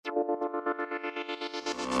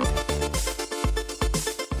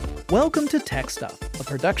Welcome to TechStuff, a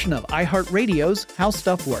production of iHeartRadio's How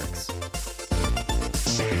Stuff Works.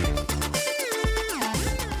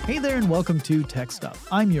 Hey there and welcome to TechStuff.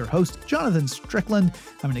 I'm your host, Jonathan Strickland.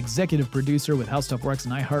 I'm an executive producer with How Stuff Works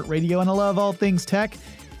and iHeartRadio, and I love all things tech.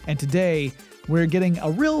 And today, we're getting a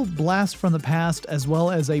real blast from the past as well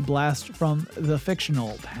as a blast from the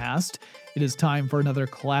fictional past. It is time for another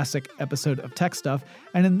classic episode of TechStuff,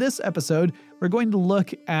 and in this episode, we're going to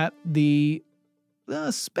look at the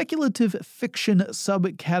speculative fiction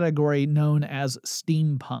subcategory known as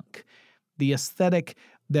steampunk, the aesthetic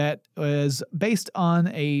that was based on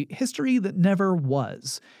a history that never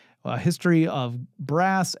was, a history of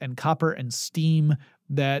brass and copper and steam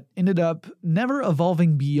that ended up never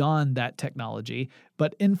evolving beyond that technology,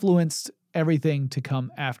 but influenced everything to come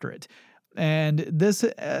after it. And this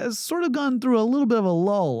has sort of gone through a little bit of a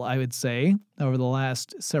lull, I would say, over the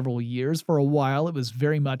last several years. For a while, it was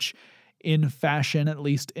very much in fashion, at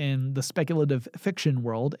least in the speculative fiction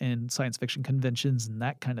world and science fiction conventions and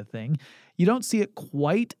that kind of thing. You don't see it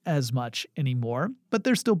quite as much anymore, but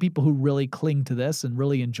there's still people who really cling to this and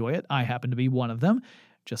really enjoy it. I happen to be one of them.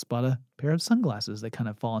 Just bought a pair of sunglasses that kind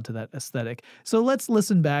of fall into that aesthetic. So let's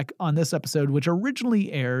listen back on this episode, which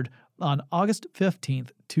originally aired on August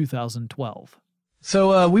 15th, 2012.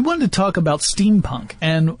 So we wanted to talk about steampunk,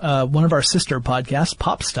 and one of our sister podcasts,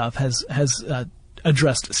 Pop Stuff, has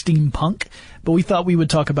addressed steampunk, but we thought we would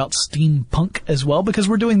talk about steampunk as well because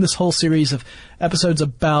we're doing this whole series of episodes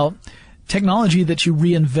about technology that you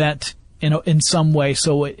reinvent in some way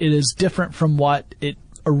so it is different from what it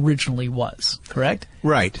originally was, correct?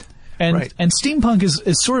 Right. And steampunk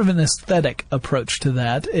is sort of an aesthetic approach to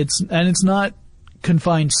that. It's not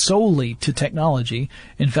confined solely to technology.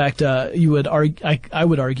 In fact, I would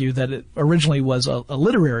argue that it originally was a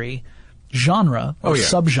literary genre or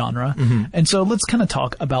subgenre. Mm-hmm. And so let's kind of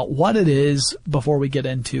talk about what it is before we get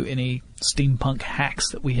into any steampunk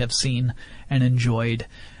hacks that we have seen and enjoyed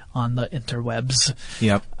on the interwebs.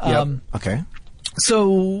 Yep. Okay.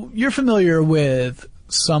 So you're familiar with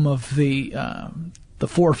some of the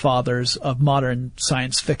forefathers of modern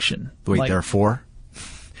science fiction. Wait, there are four?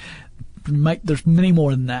 There's many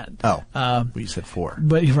more than that. Oh, you said four.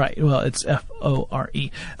 But right, well, it's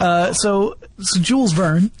F-O-R-E. So Jules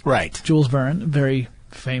Verne. Right. Jules Verne, very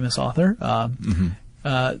famous author.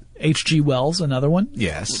 H.G. Wells, another one.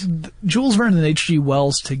 Yes. Jules Verne and H.G.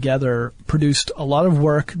 Wells together produced a lot of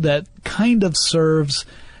work that kind of serves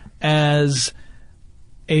as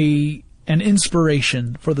an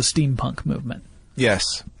inspiration for the steampunk movement.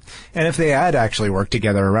 Yes. And if they had actually worked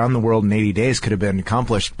together, Around the World in 80 Days could have been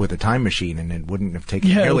accomplished with a time machine, and it wouldn't have taken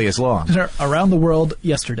nearly as long. Around the World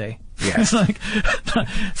yesterday. Yes.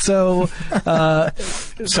 So,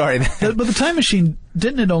 sorry. But the time machine,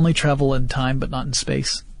 didn't it only travel in time but not in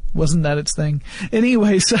space? Wasn't that its thing?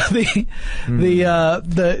 Anyway, so the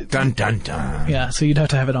dun dun dun. Yeah, so you'd have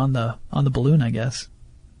to have it on the balloon, I guess.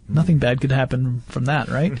 Nothing bad could happen from that,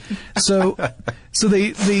 right? So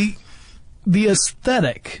the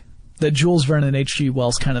aesthetic that Jules Verne and H.G.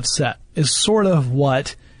 Wells kind of set is sort of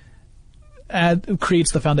what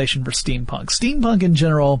creates the foundation for steampunk. Steampunk in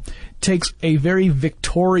general takes a very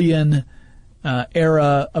Victorian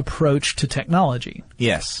era approach to technology.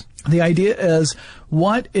 Yes. The idea is,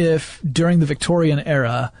 what if during the Victorian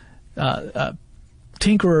era,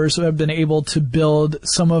 tinkerers have been able to build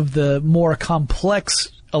some of the more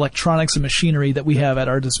complex electronics and machinery that we have at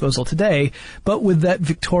our disposal today, but with that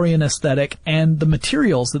Victorian aesthetic and the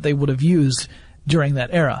materials that they would have used during that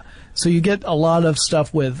era. So you get a lot of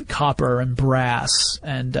stuff with copper and brass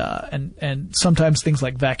and sometimes things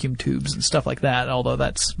like vacuum tubes and stuff like that, although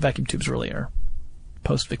vacuum tubes really are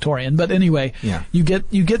post-Victorian. But anyway, you get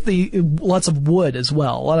the lots of wood as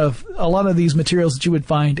well. A lot of these materials that you would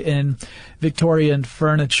find in Victorian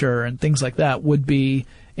furniture and things like that would be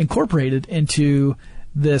incorporated into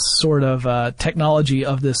this sort of technology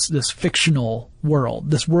of this fictional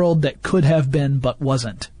world, this world that could have been but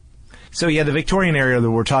wasn't. So the Victorian era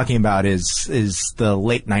that we're talking about is the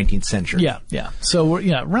late 19th century. Yeah. So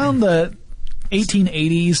around the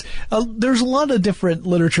 1880s. There's a lot of different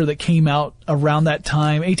literature that came out around that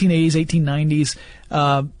time, 1880s,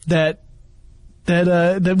 1890s,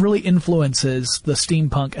 that really influences the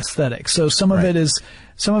steampunk aesthetic. So some of it is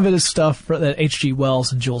stuff that H.G.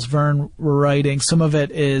 Wells and Jules Verne were writing. Some of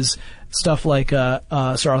it is stuff like Sir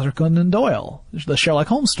Arthur Conan Doyle, the Sherlock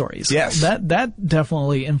Holmes stories. Yes. That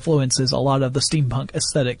definitely influences a lot of the steampunk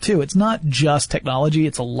aesthetic too. It's not just technology,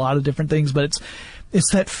 it's a lot of different things, but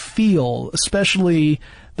it's that feel, especially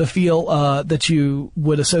the feel that you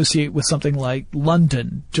would associate with something like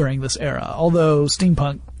London during this era. Although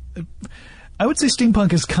steampunk, I would say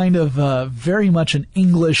steampunk is kind of very much an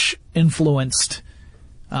English-influenced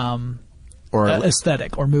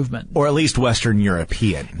aesthetic or movement. Or at least Western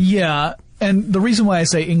European. Yeah, and the reason why I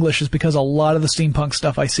say English is because a lot of the steampunk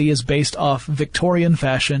stuff I see is based off Victorian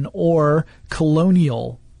fashion or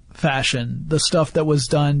colonial fashion, the stuff that was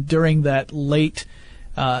done during that late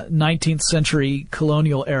 19th century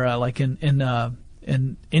colonial era, like in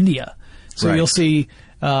India. So Right. you'll see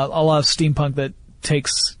a lot of steampunk that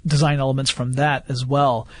takes design elements from that as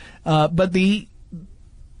well. But the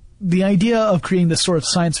idea of creating this sort of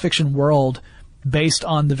science fiction world based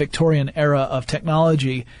on the Victorian era of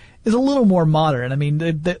technology is a little more modern. I mean,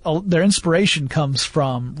 their inspiration comes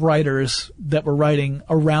from writers that were writing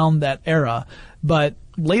around that era, but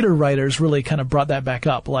later writers really kind of brought that back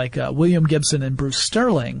up, like William Gibson and Bruce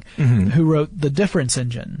Sterling, who wrote The Difference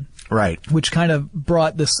Engine. Right. Which kind of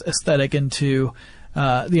brought this aesthetic into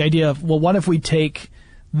the idea of, well, what if we take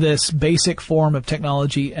this basic form of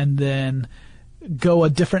technology and then go a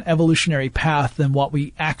different evolutionary path than what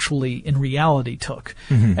we actually in reality took.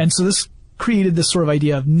 And so this created this sort of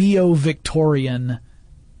idea of neo-Victorian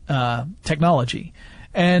technology.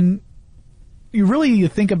 And you really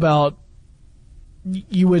think about,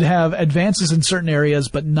 you would have advances in certain areas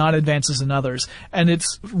but not advances in others, and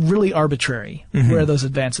it's really arbitrary where those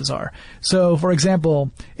advances are. So, for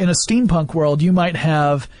example, in a steampunk world, you might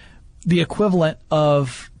have the equivalent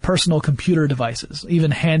of personal computer devices, even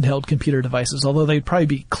handheld computer devices, although they'd probably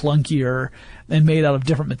be clunkier and made out of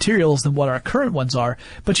different materials than what our current ones are,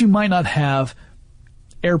 but you might not have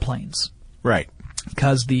airplanes. Right.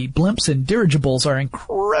 Because the blimps and dirigibles are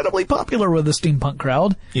incredibly popular with the steampunk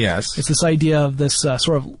crowd. Yes. It's this idea of this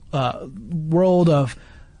sort of world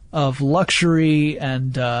of luxury,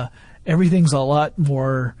 and everything's a lot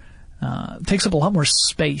more takes up a lot more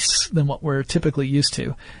space than what we're typically used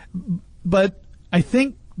to. But I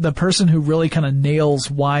think the person who really kind of nails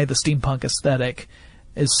why the steampunk aesthetic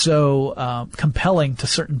is so compelling to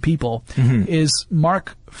certain people is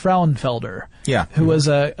Mark Frauenfelder. Yeah. Who was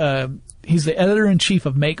he's the editor-in-chief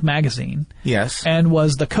of Make magazine. Yes. And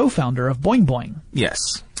was the co-founder of Boing Boing. Yes.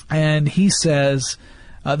 And he says,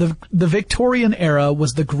 the Victorian era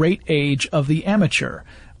was the great age of the amateur,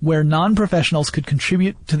 where non-professionals could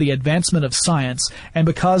contribute to the advancement of science, and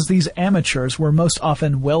because these amateurs were most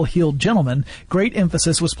often well-heeled gentlemen, great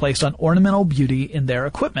emphasis was placed on ornamental beauty in their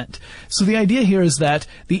equipment. So the idea here is that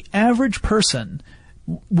the average person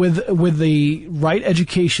with the right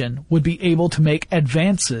education would be able to make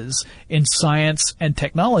advances in science and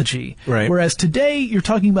technology. Right. Whereas today you're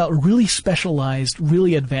talking about really specialized,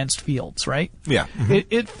 really advanced fields, right? Yeah.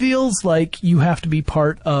 It feels like you have to be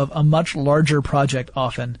part of a much larger project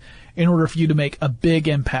often in order for you to make a big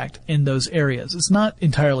impact in those areas. It's not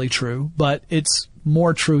entirely true, but it's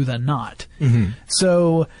more true than not.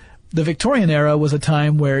 So the Victorian era was a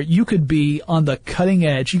time where you could be on the cutting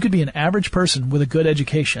edge. You could be an average person with a good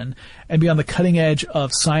education and be on the cutting edge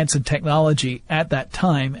of science and technology at that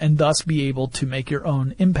time, and thus be able to make your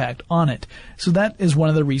own impact on it. So that is one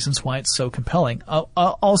of the reasons why it's so compelling.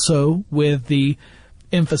 Also with the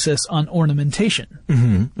emphasis on ornamentation.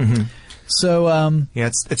 So,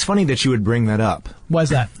 yeah, it's funny that you would bring that up. Why is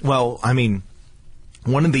that? Well, I mean,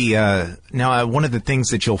 one of the things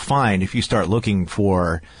that you'll find if you start looking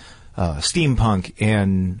for steampunk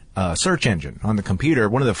in a search engine on the computer,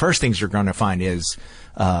 one of the first things you're going to find is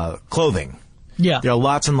clothing. Yeah. There are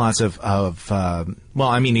lots and lots of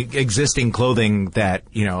existing clothing that,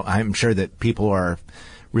 I'm sure that people are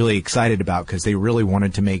really excited about because they really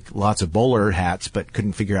wanted to make lots of bowler hats but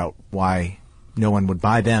couldn't figure out why no one would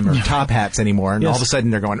buy them or top hats anymore. And all of a sudden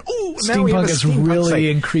they're going, ooh, now we have a Steampunk has steampunk really site.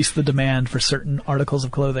 increased the demand for certain articles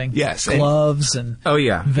of clothing. Yes. Gloves and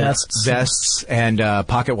vests. Vests and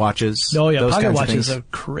pocket watches. Oh, yeah. Those Pocket kinds of watches things. are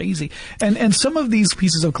crazy. And some of these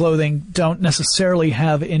pieces of clothing don't necessarily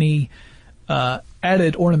have any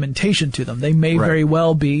added ornamentation to them. They may very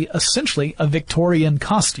well be essentially a Victorian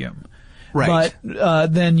costume. Right.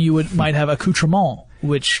 But then you might have accoutrement,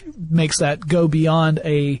 which makes that go beyond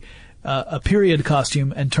a period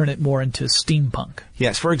costume and turn it more into steampunk.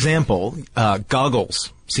 Yes, for example,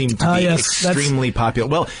 goggles seem to be extremely popular.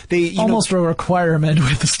 Well, they almost a requirement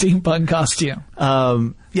with the steampunk costume.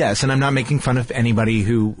 Yes, and I'm not making fun of anybody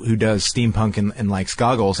who does steampunk and likes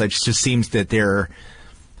goggles. It just seems that they're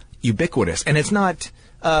ubiquitous, and it's not.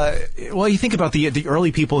 You think about the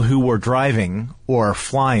early people who were driving or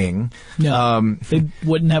flying. No, they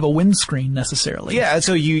wouldn't have a windscreen necessarily. Yeah,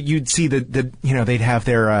 so you'd see they'd have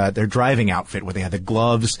their driving outfit where they had the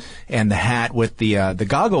gloves and the hat with the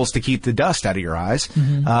goggles to keep the dust out of your eyes.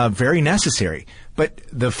 Very necessary. But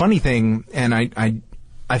the funny thing, and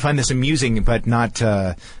I I find this amusing, but not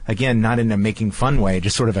again, not in a making fun way.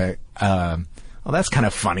 Just sort of a well, that's kind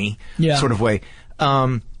of funny sort of way.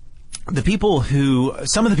 Some of the people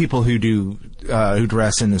who do who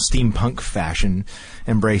dress in the steampunk fashion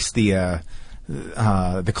embrace the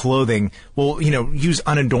clothing. Well, use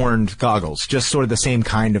unadorned goggles, just sort of the same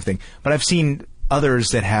kind of thing. But I've seen others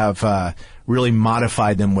that have really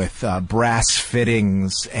modified them with brass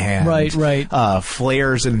fittings and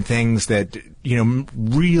flares and things that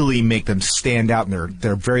really make them stand out, and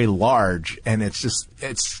they're very large. And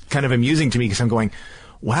it's kind of amusing to me because I'm going,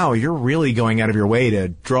 wow, you're really going out of your way to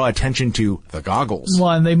draw attention to the goggles.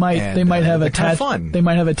 Well, and they might have fun. They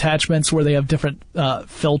might have attachments where they have different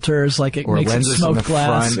filters, like it makes it smoke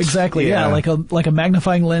glass. Front. Exactly, yeah, like a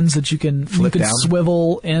magnifying lens that you can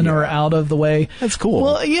swivel in or out of the way. That's cool.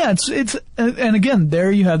 Well, yeah, it's and again,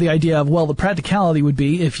 there you have the idea of, well, the practicality would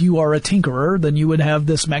be if you are a tinkerer, then you would have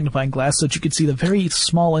this magnifying glass so that you could see the very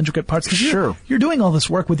small, intricate parts. Because you're doing all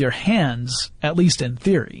this work with your hands, at least in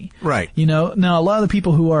theory. Right. Now a lot of the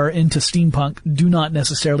people who are into steampunk do not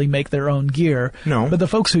necessarily make their own gear. No. But the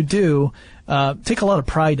folks who do take a lot of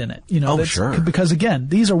pride in it. Sure. Because again,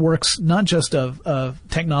 these are works not just of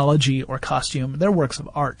technology or costume; they're works of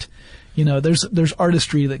art. There's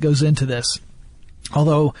artistry that goes into this.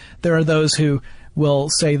 Although there are those who will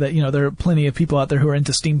say that there are plenty of people out there who are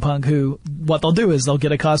into steampunk who what they'll do is they'll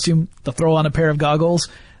get a costume, they'll throw on a pair of goggles.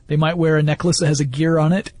 They might wear a necklace that has a gear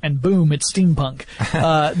on it, and boom, it's steampunk.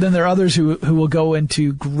 Then there are others who will go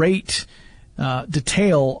into great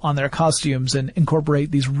detail on their costumes and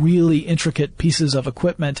incorporate these really intricate pieces of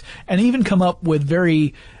equipment, and even come up with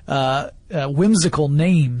very whimsical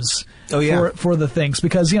names for the things,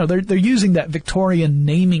 because they're using that Victorian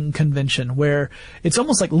naming convention where it's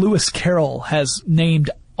almost like Lewis Carroll has named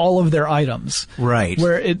all of their items. Right.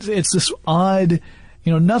 Where it's this odd.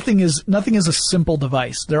 Nothing is a simple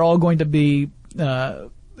device. They're all going to be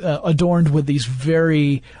adorned with these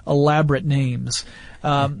very elaborate names.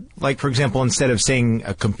 Like, for example, instead of saying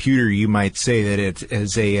a computer, you might say that it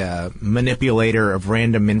is a manipulator of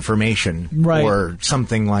random information, or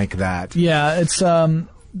something like that. Yeah, it's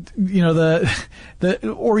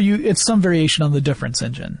it's some variation on the difference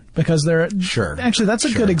engine, because actually that's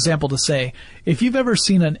a good example to say. If you've ever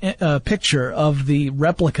seen a picture of the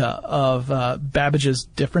replica of Babbage's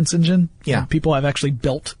difference engine, people have actually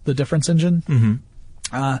built the difference engine.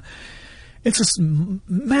 Mm-hmm. It's this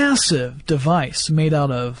massive device made out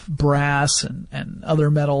of brass and other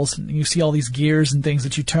metals, and you see all these gears and things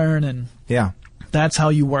that you turn, and that's how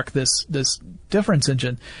you work this difference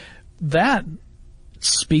engine. That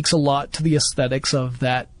speaks a lot to the aesthetics of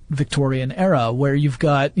that Victorian era, where you've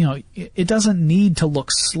got, it doesn't need to look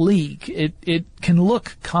sleek. It can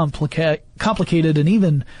look complicated and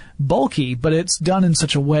even bulky, but it's done in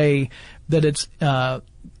such a way that it's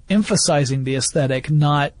emphasizing the aesthetic,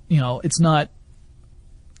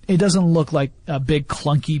 it doesn't look like a big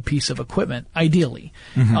clunky piece of equipment, ideally,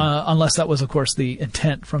 unless that was, of course, the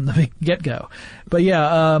intent from the get-go. But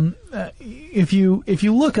if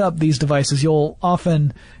you look up these devices, you'll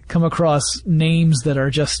often come across names that are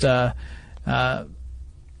just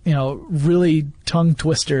really tongue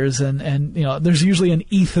twisters, and there's usually an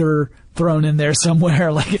ether thrown in there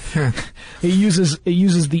somewhere. Like it uses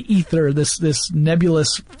the ether, this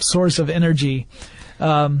nebulous source of energy.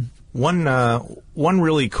 One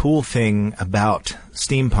really cool thing about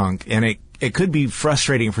steampunk, and it could be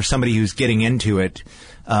frustrating for somebody who's getting into it,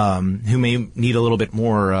 who may need a little bit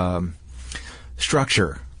more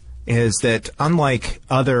structure, is that unlike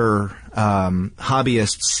other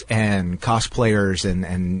hobbyists and cosplayers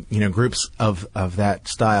and groups of that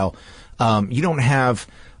style, you don't have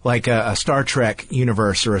like a Star Trek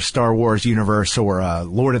universe or a Star Wars universe or a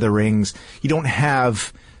Lord of the Rings. You don't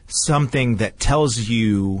have something that tells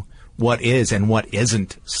you what is and what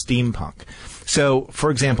isn't steampunk. So, for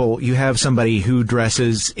example, you have somebody who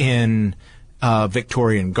dresses in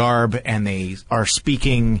Victorian garb, and they are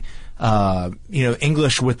speaking,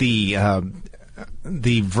 English with the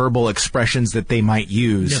verbal expressions that they might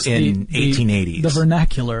use in 1880s. The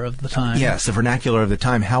vernacular of the time. Yes, the vernacular of the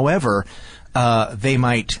time. However, they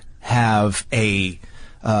might have they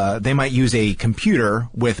might use a computer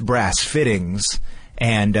with brass fittings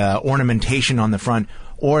and ornamentation on the front,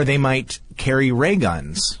 or they might carry ray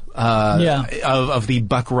guns of the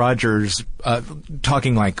Buck Rogers,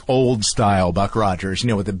 talking like old style Buck Rogers,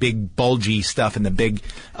 with the big bulgy stuff and the big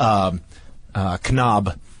knob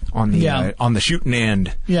on the shooting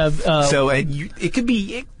end. Yeah. So it could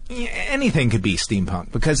be anything could be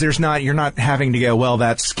steampunk because you're not having to go, well,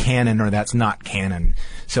 that's canon or that's not canon.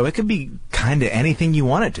 So it could be kind of anything you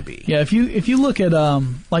want it to be. Yeah, if you look at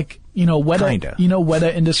Weta,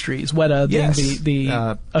 Weta Industries, Weta Yes. being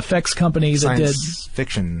the effects company that did science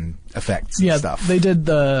fiction effects and stuff. they did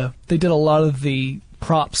a lot of the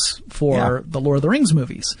props for the Lord of the Rings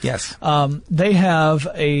movies. Yes. They have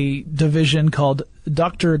a division called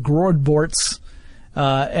Dr. Grodbort's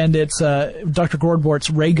and it's Dr. Grodbort's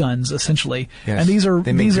ray guns, essentially. Yes. And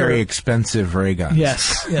they make very expensive ray guns.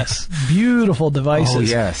 Yes, beautiful devices. Oh,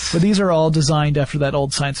 yes. But these are all designed after that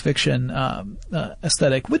old science fiction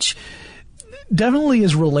aesthetic, which definitely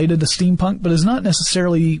is related to steampunk, but is not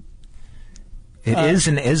necessarily. It is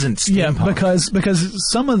and isn't steampunk. Yeah,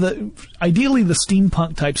 because some of ideally the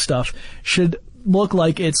steampunk type stuff should look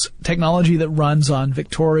like it's technology that runs on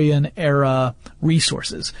Victorian era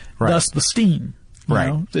resources. Right. Thus the steam.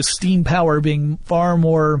 Right. The steam power being far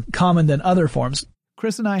more common than other forms.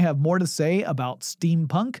 Chris and I have more to say about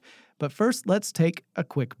steampunk, but first let's take a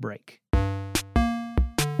quick break.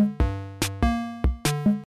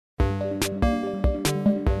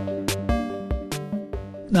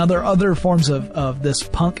 Now, there are other forms of this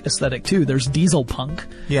punk aesthetic, too. There's diesel punk.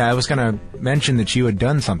 Yeah, I was going to mention that you had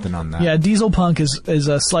done something on that. Yeah, diesel punk is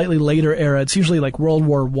a slightly later era. It's usually like World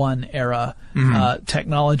War I era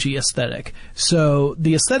technology aesthetic. So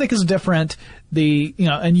the aesthetic is different.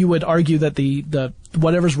 And you would argue that the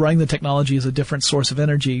whatever's running the technology is a different source of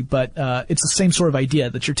energy, but it's the same sort of idea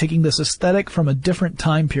that you're taking this aesthetic from a different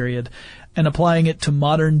time period and applying it to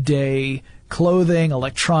modern day clothing,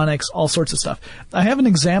 electronics, all sorts of stuff. I have an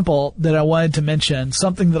example that I wanted to mention,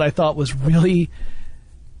 something that I thought was really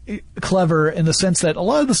clever in the sense that a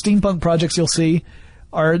lot of the steampunk projects you'll see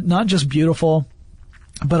are not just beautiful,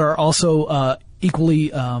 but are also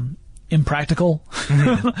equally impractical.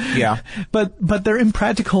 Yeah. But they're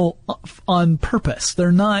impractical on purpose.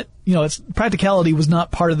 They're not, practicality was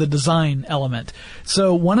not part of the design element.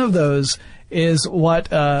 So one of those is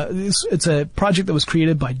it's a project that was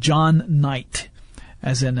created by John Knight,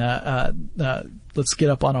 as in let's get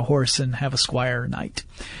up on a horse and have a squire knight.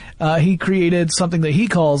 He created something that he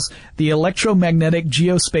calls the electromagnetic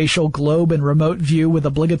geospatial globe and remote view with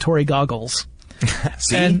obligatory goggles.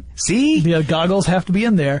 See? The goggles have to be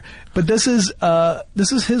in there, but this is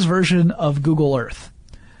his version of Google Earth.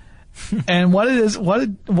 And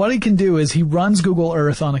what he can do is he runs Google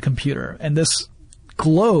Earth on a computer, and this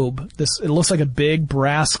globe, it looks like a big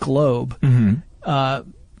brass globe,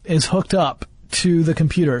 is hooked up to the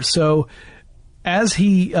computer. So as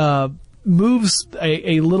he moves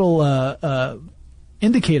a little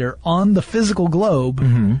indicator on the physical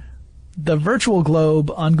globe, the virtual globe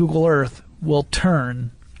on Google Earth will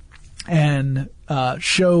turn and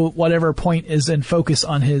show whatever point is in focus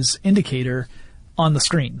on his indicator on the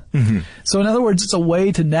screen. So in other words, it's a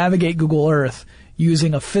way to navigate Google Earth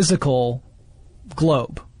using a physical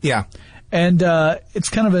globe. Yeah. And it's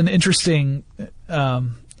kind of an interesting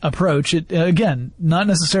approach. It, again, not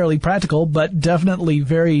necessarily practical, but definitely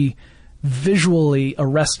very visually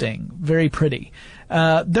arresting, very pretty.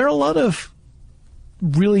 There are a lot of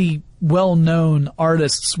really well-known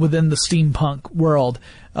artists within the steampunk world.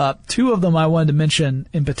 Two of them I wanted to mention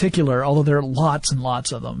in particular, although there are lots and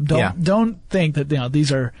lots of them. Don't think that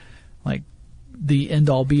these are like the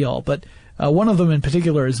end-all be-all, but one of them in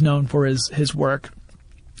particular is known for his work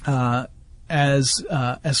as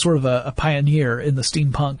sort of a pioneer in the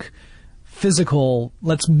steampunk physical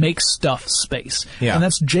let's make stuff space. Yeah. And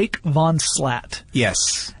that's Jake Von Slatt.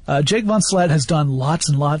 Yes. Jake Von Slatt has done lots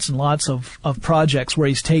and lots and lots of projects where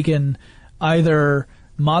he's taken either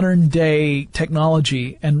modern day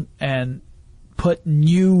technology and put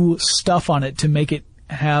new stuff on it to make it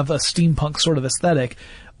have a steampunk sort of aesthetic,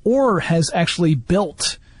 or has actually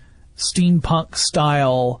built steampunk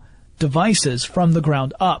style devices from the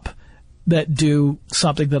ground up that do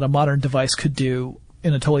something that a modern device could do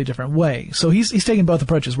in a totally different way. So he's taking both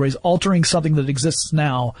approaches, where he's altering something that exists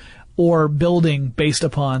now or building based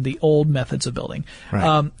upon the old methods of building.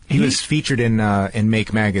 Right. He was featured in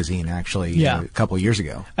Make Magazine, actually, a couple of years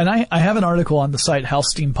ago. And I have an article on the site, How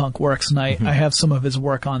Steampunk Works, and I have some of his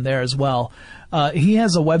work on there as well. He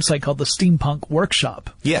has a website called the Steampunk Workshop.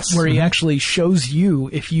 Yes. Where he actually shows you,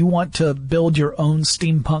 if you want to build your own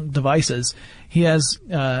steampunk devices, he has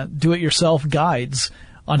do-it-yourself guides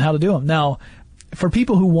on how to do them. Now, for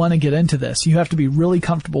people who want to get into this, you have to be really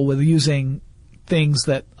comfortable with using things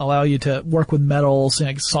that allow you to work with metals.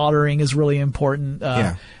 Like soldering is really important.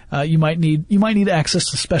 You might need access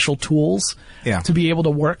to special tools to be able to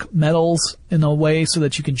work metals in a way so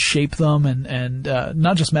that you can shape them, and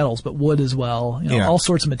not just metals but wood as well. All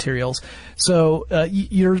sorts of materials. So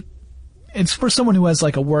you're it's for someone who has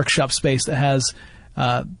like a workshop space that has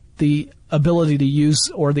the ability to use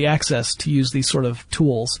or the access to use these sort of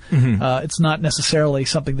tools. It's not necessarily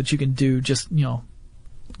something that you can do just,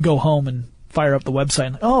 go home and fire up the website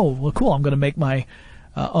and, oh, well, cool, I'm going to make my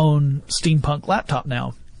own Steampunk laptop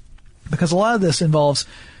now. Because a lot of this involves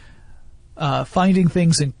finding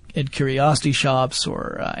things in curiosity shops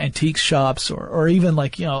or antique shops or even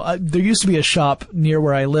like, there used to be a shop near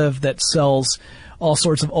where I live that sells all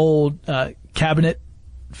sorts of old cabinet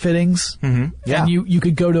fittings. Yeah. And you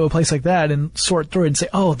could go to a place like that and sort through it and say,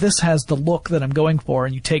 oh, this has the look that I'm going for,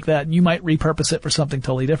 and you take that and you might repurpose it for something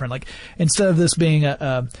totally different. Like instead of this being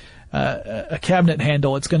a cabinet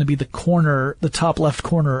handle, it's going to be the top left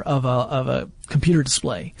corner of a computer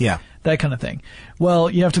display. Yeah. That kind of thing. Well,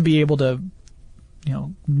 you have to be able to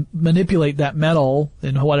manipulate that metal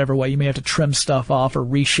in whatever way. You may have to trim stuff off or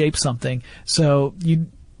reshape something. So you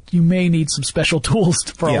may need some special tools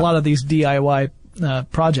for a lot of these DIY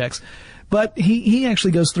projects. But he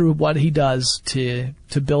actually goes through what he does to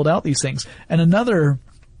build out these things. And another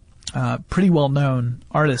pretty well-known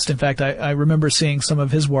artist, in fact, I remember seeing some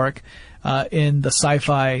of his work in the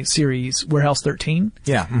sci-fi series Warehouse 13.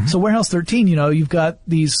 Yeah. So Warehouse 13, you've got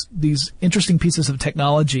these interesting pieces of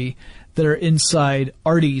technology that are inside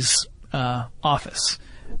Artie's office,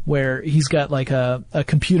 where he's got like a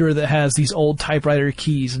computer that has these old typewriter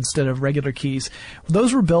keys instead of regular keys.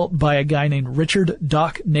 Those were built by a guy named Richard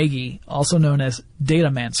Doc Nagy, also known as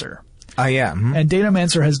Datamancer. Yeah. And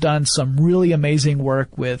Datamancer has done some really amazing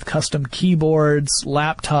work with custom keyboards,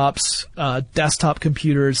 laptops, desktop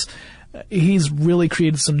computers. He's really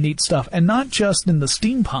created some neat stuff, and not just in the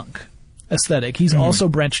steampunk aesthetic. He's also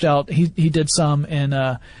branched out. He did some in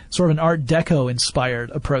sort of an Art Deco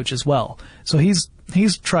inspired approach as well. So he's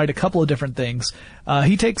tried a couple of different things.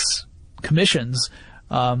 He takes commissions,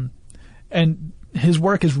 and his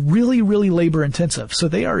work is really, really labor intensive. So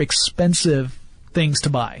they are expensive things to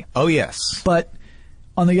buy. Oh, yes. But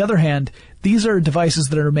on the other hand, these are devices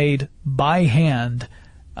that are made by hand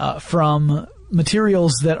from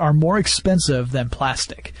materials that are more expensive than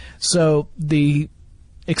plastic. So the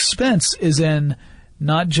expense is in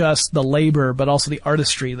not just the labor, but also the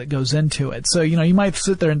artistry that goes into it. So, you might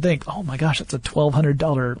sit there and think, oh my gosh, that's a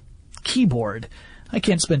 $1,200 keyboard. I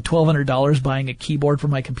can't spend $1,200 buying a keyboard for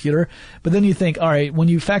my computer. But then you think, all right, when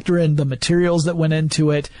you factor in the materials that went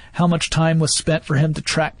into it, how much time was spent for him to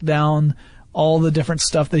track down all the different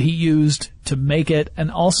stuff that he used to make it, and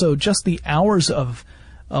also just the hours of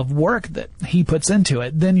work that he puts into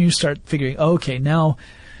it, then you start figuring, okay, now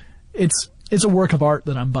it's a work of art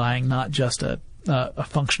that I'm buying, not just a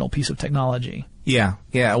functional piece of technology. Yeah.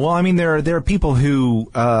 Well, I mean, there are people who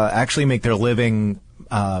actually make their living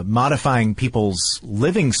modifying people's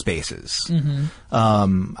living spaces.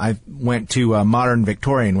 I went to Modern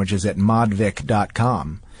Victorian, which is at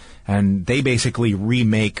modvic.com, and they basically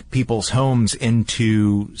remake people's homes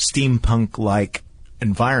into steampunk-like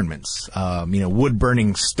environments.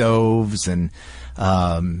 Wood-burning stoves and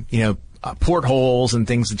portholes and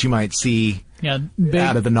things that you might see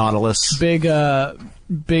out of the Nautilus.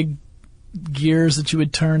 Big gears that you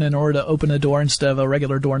would turn in order to open a door instead of a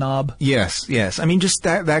regular doorknob. Yes. I mean, just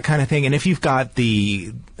that kind of thing. And if you've got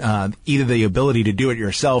the either the ability to do it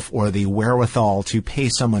yourself or the wherewithal to pay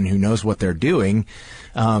someone who knows what they're doing,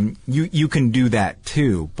 you can do that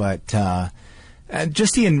too. But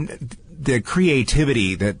just the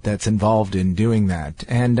creativity that's involved in doing that,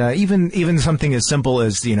 and even something as simple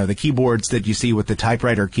as the keyboards that you see with the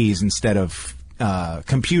typewriter keys instead of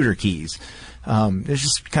computer keys. It's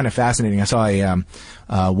just kind of fascinating. I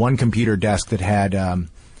saw one computer desk that had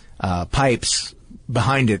pipes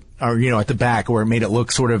behind it, or at the back, where it made it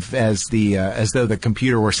look sort of as though the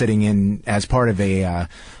computer were sitting in as part of a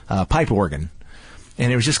pipe organ,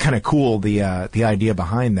 and it was just kind of cool, the idea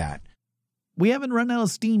behind that. We haven't run out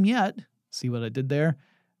of steam yet. See what I did there?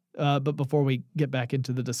 But before we get back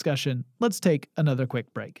into the discussion, let's take another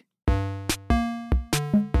quick break.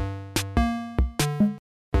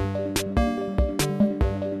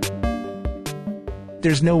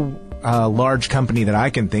 There's no large company that I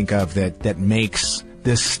can think of that makes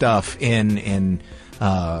this stuff in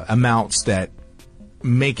amounts that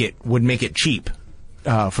would make it cheap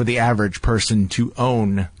for the average person to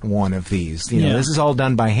own one of these. This is all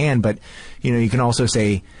done by hand, but you can also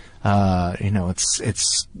say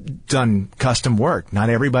it's done custom work. Not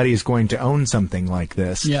everybody is going to own something like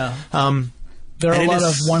this. Yeah. There are a lot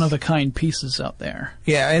of one-of-a-kind pieces out there.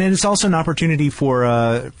 Yeah, and it's also an opportunity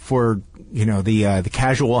for the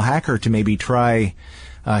casual hacker to maybe try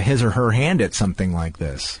his or her hand at something like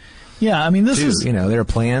this. Yeah, I mean, this is... there are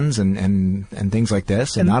plans and things like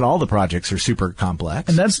this, and not all the projects are super complex.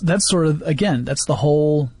 And that's sort of, again, that's the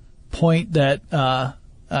whole point that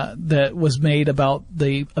that was made about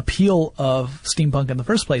the appeal of steampunk in the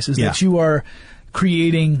first place, is that you are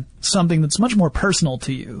creating something that's much more personal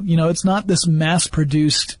to you. It's not this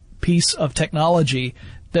mass-produced piece of technology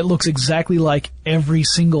that looks exactly like every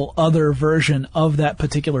single other version of that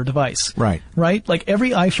particular device. Right. Right? Like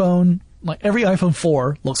every iPhone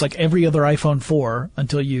 4 looks like every other iPhone 4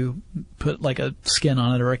 until you put like a skin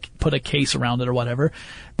on it or put a case around it or whatever.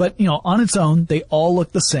 But, on its own, they all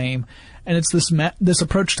look the same. And it's this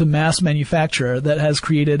approach to mass manufacture that has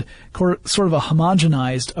created sort of a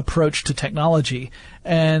homogenized approach to technology.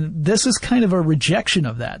 And this is kind of a rejection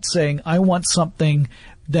of that, saying, I want something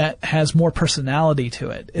that has more personality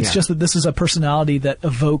to it. It's just that this is a personality that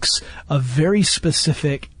evokes a very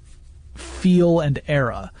specific feel and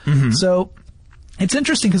era. Mm-hmm. So it's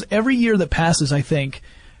interesting because every year that passes, I think,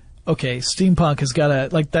 okay, steampunk has got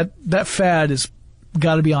to, like, that fad has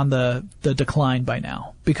got to be on the decline by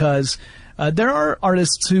now, because there are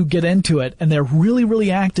artists who get into it and they're really, really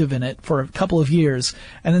active in it for a couple of years,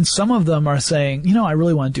 and then some of them are saying, I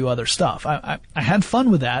really want to do other stuff. I had fun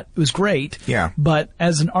with that. It was great. Yeah. But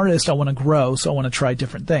as an artist, I want to grow, so I want to try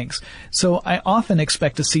different things. So I often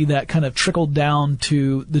expect to see that kind of trickle down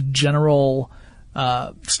to the general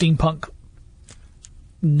steampunk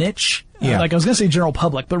niche. Yeah. Like I was going to say general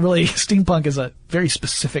public, but really steampunk is a very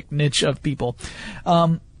specific niche of people.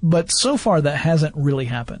 But so far that hasn't really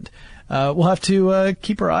happened. We'll have to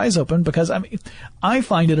keep our eyes open, because I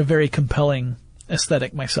find it a very compelling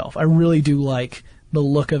aesthetic myself. I really do like the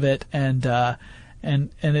look of it, and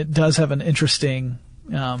it does have an interesting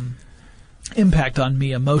impact on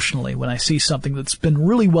me emotionally when I see something that's been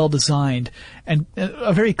really well designed, and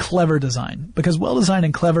a very clever design. Because well designed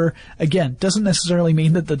and clever, again, doesn't necessarily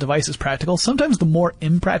mean that the device is practical. Sometimes the more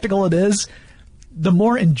impractical it is, the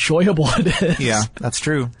more enjoyable it is. Yeah, that's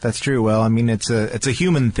true. That's true. Well, it's a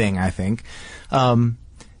human thing, I think. And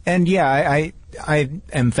yeah, I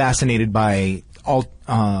am fascinated by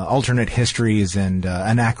alternate histories and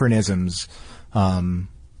anachronisms. The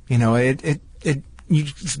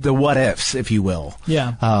what ifs, if you will.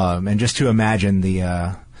 Yeah. And just to imagine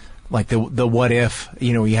the what if,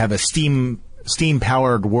 you have a steam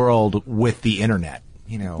powered world with the internet.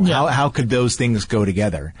 How could those things go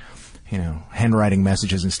together? Handwriting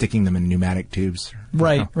messages and sticking them in pneumatic tubes.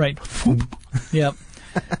 Right. Yep.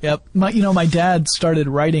 My dad started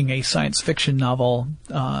writing a science fiction novel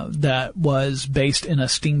that was based in a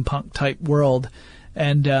steampunk type world,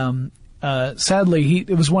 and sadly,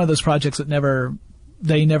 it was one of those projects that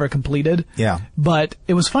they never completed. Yeah. But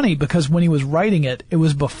it was funny because when he was writing it, it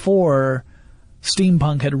was before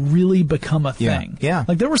steampunk had really become a thing. Yeah.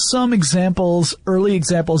 Like there were some early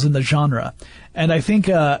examples in the genre, and I think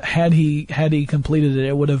had he completed it,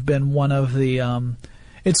 it would have been one of the.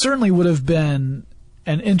 It certainly would have been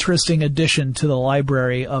an interesting addition to the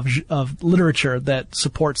library of literature that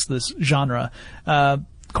supports this genre. Of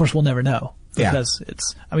course, we'll never know, because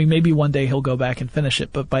maybe one day he'll go back and finish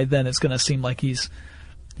it, but by then it's going to seem like he's,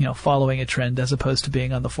 following a trend as opposed to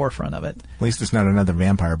being on the forefront of it. At least it's not another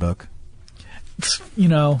vampire book. It's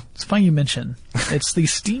funny you mention. It's the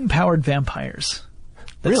steam-powered vampires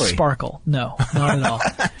that really? Sparkle. No, not at all.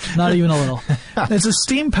 Not even a little. It's a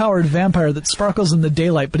steam-powered vampire that sparkles in the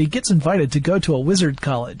daylight, but he gets invited to go to a wizard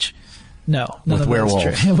college. No, none with of werewolves.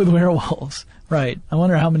 That's true. With werewolves. Right. I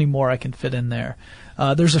wonder how many more I can fit in there.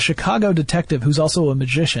 There's a Chicago detective who's also a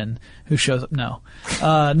magician who shows up. No,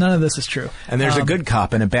 none of this is true. And there's a good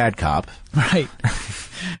cop and a bad cop. Right.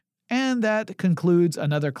 And that concludes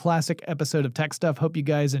another classic episode of Tech Stuff. Hope you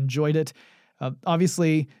guys enjoyed it.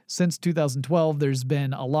 Obviously, since 2012, there's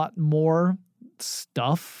been a lot more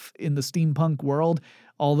stuff in the steampunk world,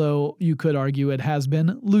 although you could argue it has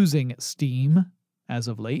been losing steam as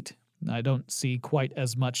of late. I don't see quite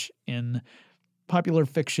as much in popular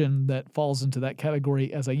fiction that falls into that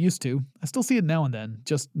category as I used to. I still see it now and then,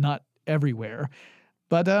 just not everywhere.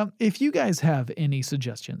 But if you guys have any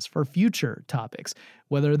suggestions for future topics,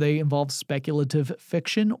 whether they involve speculative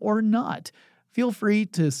fiction or not, feel free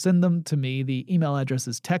to send them to me. The email address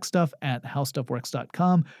is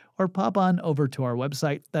techstuff@howstuffworks.com, or pop on over to our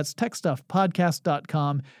website. That's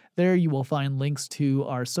techstuffpodcast.com. There you will find links to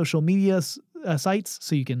our social media sites,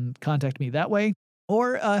 so you can contact me that way.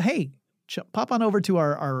 Or, pop on over to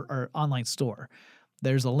our online store.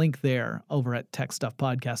 There's a link there over at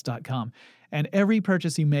techstuffpodcast.com. And every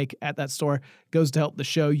purchase you make at that store goes to help the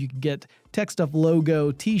show. You can get TechStuff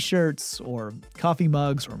logo t-shirts or coffee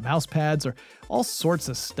mugs or mouse pads or all sorts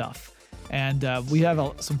of stuff. And we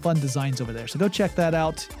have some fun designs over there. So go check that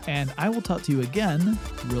out. And I will talk to you again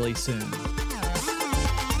really soon.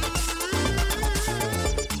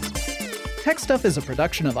 TechStuff is a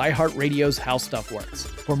production of iHeartRadio's How Stuff Works.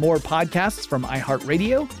 For more podcasts from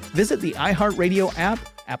iHeartRadio, visit the iHeartRadio app,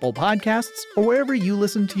 Apple Podcasts, or wherever you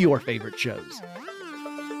listen to your favorite shows.